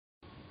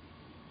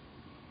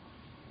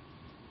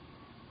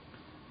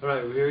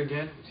Alright, we're here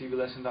again at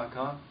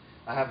TVLesson.com.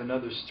 I have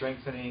another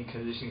strengthening,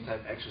 conditioning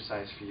type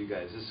exercise for you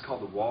guys. This is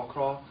called the wall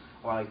crawl,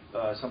 or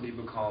like some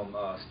people call them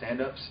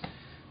stand-ups.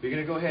 We're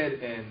going to go ahead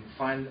and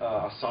find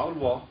a solid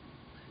wall.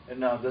 And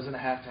now it doesn't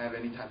have to have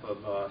any type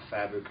of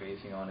fabric or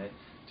anything on it.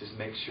 Just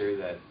make sure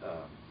that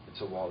it's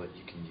a wall that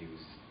you can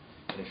use.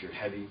 And if you're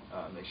heavy,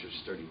 make sure it's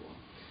a sturdy wall.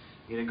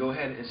 You're going to go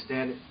ahead and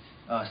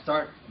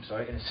start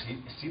in a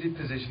seated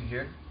position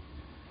here.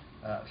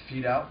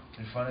 Feet out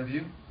in front of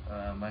you.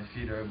 My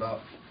feet are about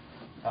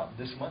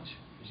this much,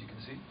 as you can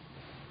see.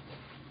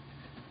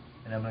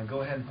 And I'm going to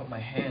go ahead and put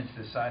my hands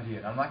to the side here.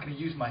 And I'm not going to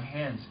use my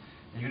hands.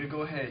 And you're going to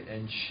go ahead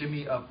and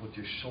shimmy up with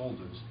your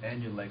shoulders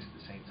and your legs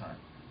at the same time.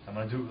 So I'm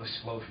going to do it really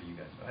slow for you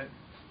guys, alright?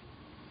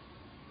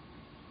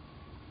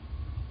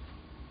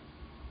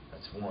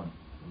 That's one.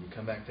 When you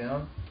come back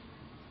down,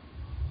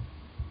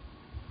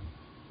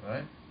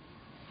 alright?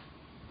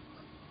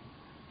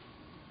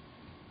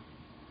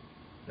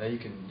 Now you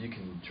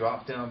can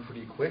drop down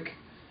pretty quick,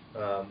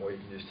 or you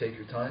can just take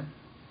your time.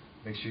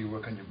 Make sure you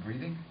work on your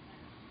breathing.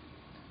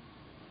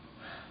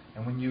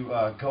 And when you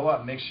go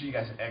up, make sure you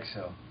guys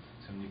exhale.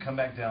 So when you come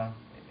back down,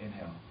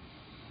 inhale.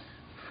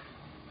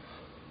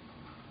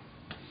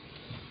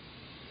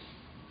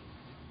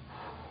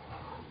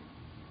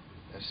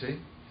 See?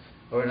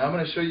 Alright, now I'm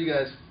going to show you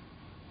guys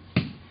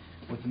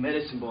with the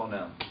medicine ball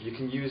now. You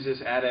can use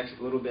this, add a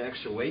little bit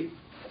extra weight.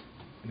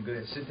 I'm going to go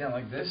ahead and sit down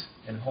like this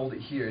and hold it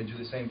here and do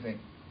the same thing.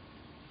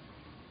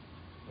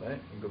 Right?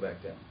 And go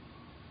back down.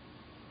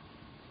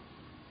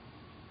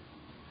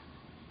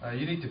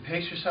 You need to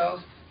pace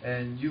yourselves,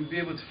 and you'll be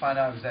able to find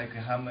out exactly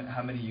how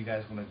many you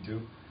guys want to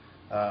do.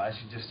 I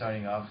suggest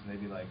starting off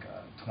maybe like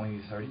 20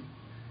 to 30,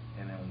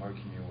 and then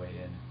working your way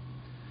in.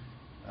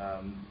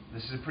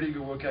 This is a pretty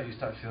good workout. You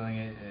start feeling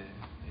it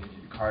in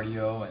your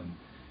cardio and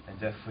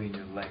definitely in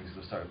your legs.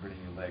 You'll start burning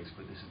your legs,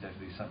 but this is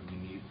definitely something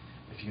you need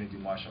if you're going to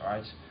do martial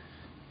arts.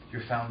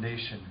 Your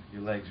foundation,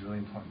 your legs, really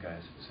important,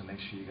 guys. So make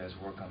sure you guys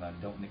work on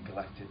that. Don't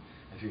neglect it.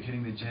 If you're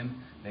hitting the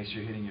gym, make sure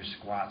you're hitting your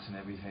squats and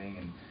everything,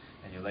 and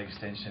your leg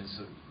extensions.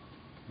 So,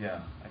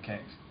 yeah, I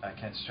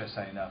can't stress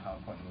that enough how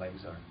important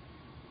legs are.